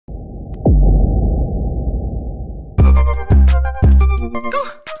Super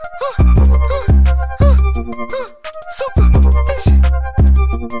fishy.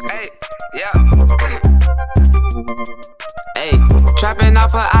 Hey, yeah. Hey, trapping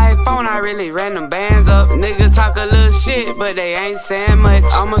off an iPhone, I really ran them bands up. Nigga talk a little shit, but they ain't saying much.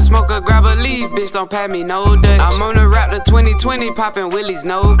 I'ma smoke a grab a leaf, bitch, don't pat me no Dutch. I'm on the Raptor 2020, popping Willies,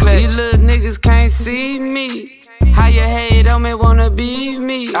 no clutch. These little niggas can't see me. How you hate on me, wanna be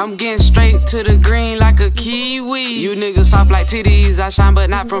me? I'm getting straight to the green like a kiwi. You niggas soft like titties, I shine but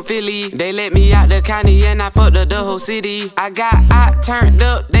not from Philly. They let me out the county and I fucked up the whole city. I got turned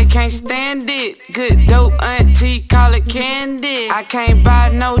up, they can't stand it. Good dope, auntie, call it candy. I can't buy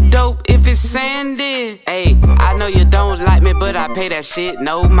no dope if it's sandy. Ayy, I know you don't like me, but I pay that shit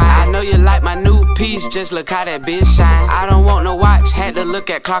no mind. I know you like my new piece, just look how that bitch shine. I don't want no watch, had to look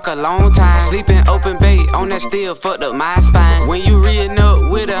at clock a long time. Sleeping open bait on that steel, fucked up my spine. When you reading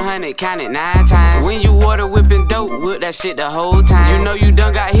up with 100, count it 9 times. When you water whipping dope, whip that shit the whole time. You know you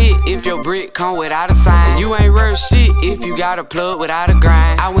done got hit if your brick come without a sign. You ain't worth shit if you got a plug without a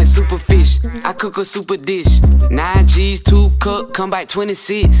grind. I went super fish, I cook a super dish. 9 G's, 2 cup, come back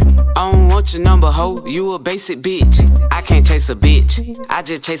 26. I don't want your number, ho, you a basic bitch. I can't chase a bitch, I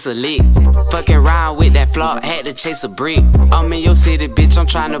just chase a lick. Fucking around with that flop, had to chase a brick. I'm in your city, bitch, I'm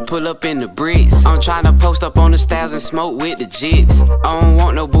tryna pull up in the bricks. I'm tryna post up on the styles and smoke with the jits. I don't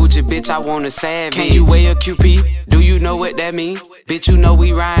want no bougie bitch, I want a savage. Can you weigh a QP? Do you know what that mean? Bitch, you know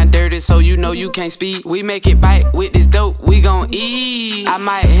we rhyme dirty, so you know you can't speak. We make it bite with this dope, we gon' eat. I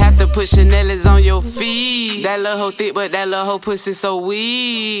might have to put Chanel's on your feet. That little hoe thick, but that little hoe pussy so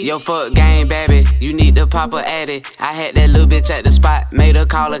weak. Yo, fuck game, baby, you need to pop a addy. I had that little bitch at the spot, made her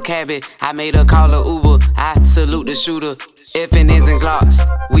call a cabbie. I made her call a Uber, I salute the shooter. FNNs and Glocks,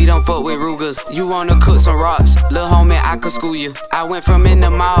 we don't fuck with Rugers. You wanna cook some rocks, lil' homie, I could school you. I went from in the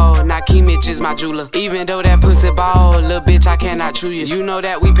mall, now Key Mitch is my jeweler. Even though that pussy ball, lil' bitch, I cannot chew you. You know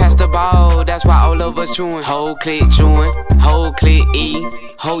that we passed the ball, that's why all of us chewing. Whole click chewing, whole click eat.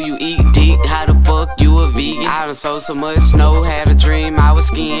 Ho, you eat dick, how the fuck you a vegan? I done sold so much snow, had a dream I was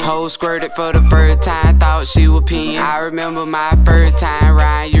skiing. Ho squirted for the first time, thought she was peeing. I remember my first time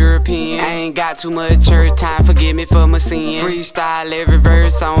riding European. I ain't got too much church time, forgive me for my sin. Freestyle every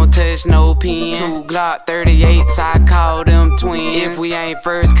verse, I don't touch no pen. 2 Glock 38s, I call them twins. If we ain't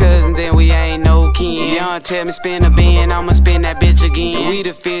first cousins, then we ain't no kin. Young tell me spin a bin, I'ma spin that bitch again. We the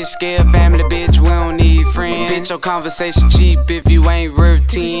Fishscale family, bitch, we don't need friends. Bitch, your conversation cheap if you ain't worth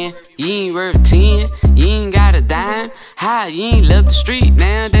 10. You ain't worth 10, you ain't got a dime. How, you ain't left the street,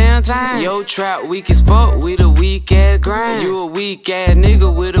 now damn time. Yo, trap weak as fuck with a weak ass grind. You a weak ass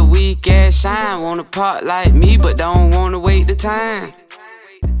nigga with a weak ass shine. Wanna part like me, but don't wanna wait the time.